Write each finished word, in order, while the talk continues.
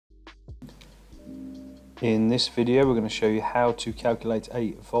In this video we're going to show you how to calculate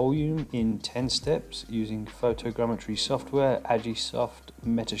a volume in 10 steps using photogrammetry software Agisoft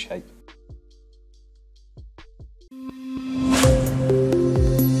Metashape.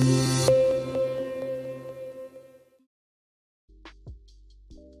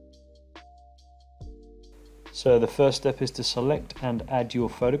 So the first step is to select and add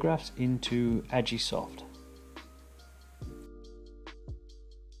your photographs into Agisoft.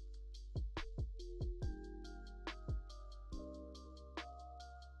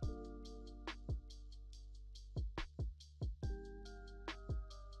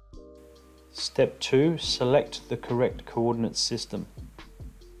 Step 2, select the correct coordinate system.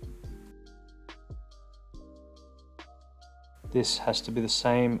 This has to be the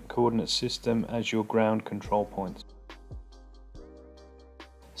same coordinate system as your ground control points.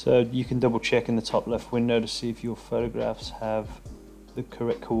 So you can double check in the top left window to see if your photographs have the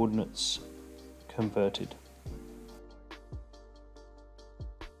correct coordinates converted.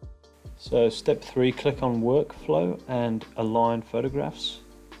 So step 3, click on workflow and align photographs.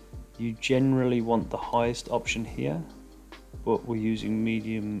 You generally want the highest option here, but we're using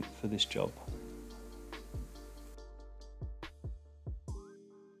medium for this job.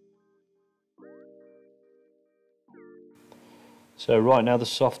 So right now the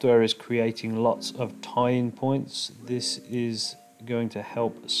software is creating lots of tie-in points. This is going to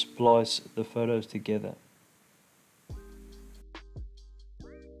help splice the photos together.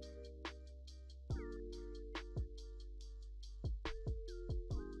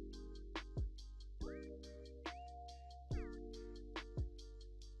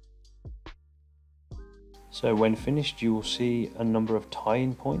 So when finished you will see a number of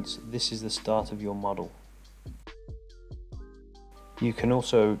tie-in points. This is the start of your model. You can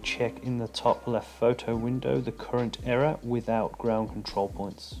also check in the top left photo window the current error without ground control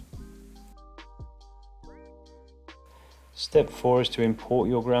points. Step 4 is to import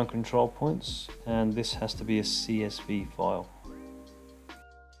your ground control points, and this has to be a CSV file.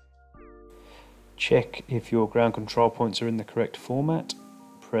 Check if your ground control points are in the correct format.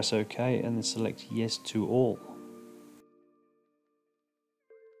 Press OK and then select Yes to all.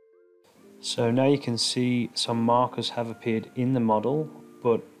 So now you can see some markers have appeared in the model,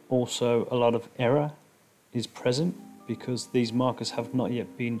 but also a lot of error is present because these markers have not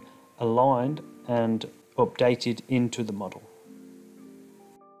yet been aligned and updated into the model.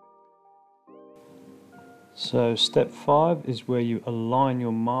 So step 5 is where you align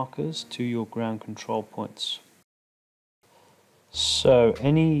your markers to your ground control points. So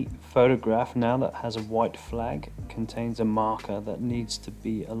any photograph now that has a white flag contains a marker that needs to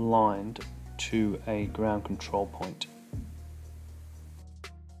be aligned to a ground control point.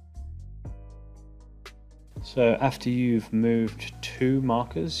 So after you've moved 2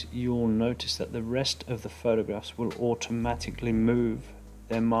 markers, you'll notice that the rest of the photographs will automatically move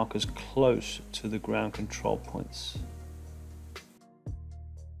their markers close to the ground control points.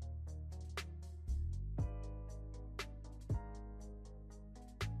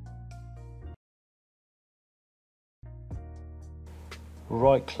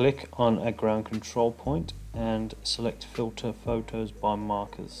 Right click on a ground control point and select filter photos by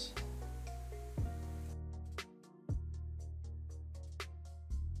markers.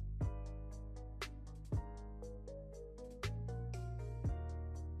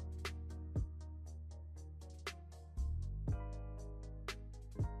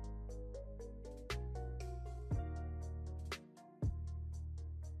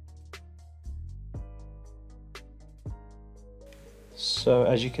 So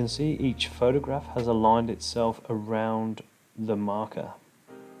as you can see, each photograph has aligned itself around the marker.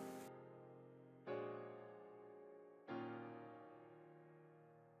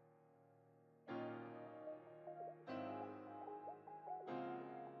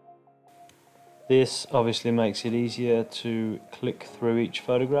 This obviously makes it easier to click through each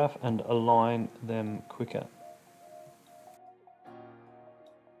photograph and align them quicker.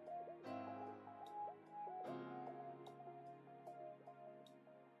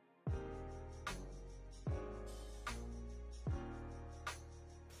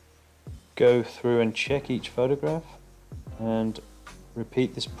 Go through and check each photograph and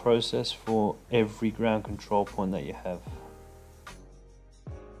repeat this process for every ground control point that you have.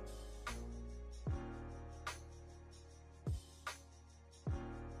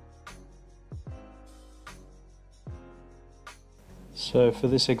 So for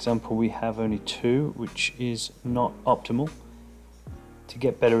this example we have only 2, which is not optimal. To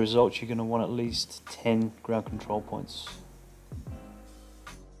get better results you're going to want at least 10 ground control points.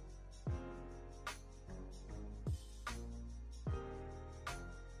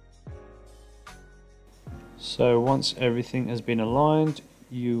 So once everything has been aligned,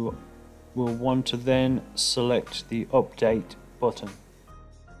 you will want to then select the update button.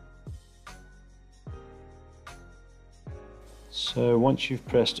 So once you've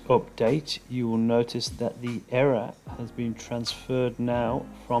pressed update, you will notice that the error has been transferred now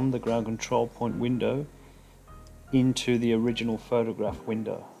from the ground control point window into the original photograph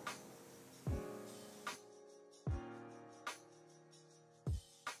window.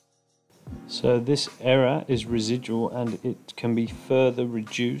 So this error is residual and it can be further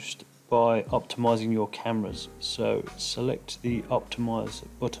reduced by optimizing your cameras. So select the optimize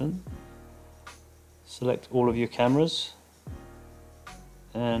button, select all of your cameras,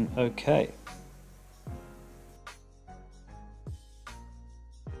 and OK.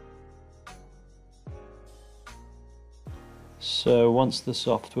 So once the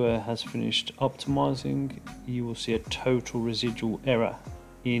software has finished optimizing, you will see a total residual error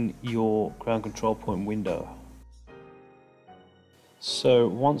in your ground control point window. So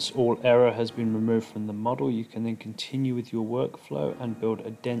once all error has been removed from the model, you can then continue with your workflow and build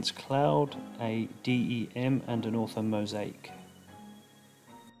a dense cloud, a DEM and an Orthomosaic.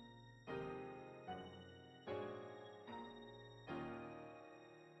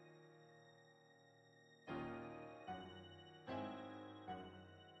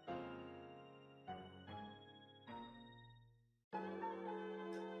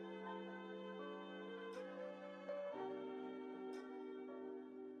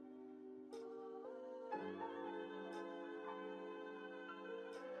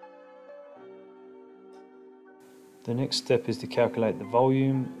 The next step is to calculate the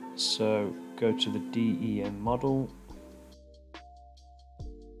volume, so go to the DEM model,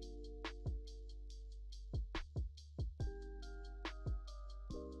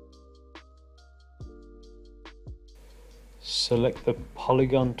 select the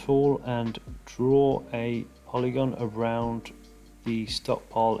polygon tool and draw a polygon around the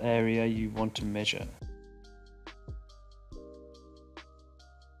stockpile area you want to measure.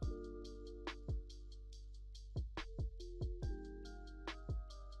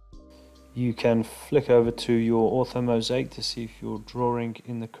 You can flick over to your Orthomosaic to see if you're drawing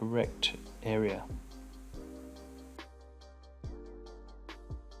in the correct area.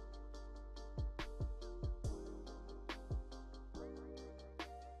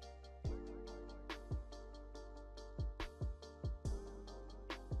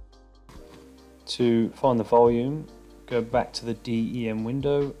 To find the volume, go back to the DEM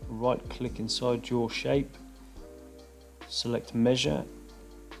window, right click inside your shape, select measure,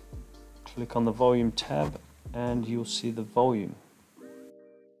 click on the volume tab and you'll see the volume.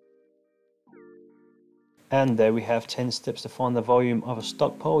 And there we have 10 steps to find the volume of a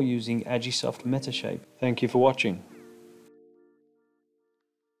stockpile using Agisoft Metashape. Thank you for watching.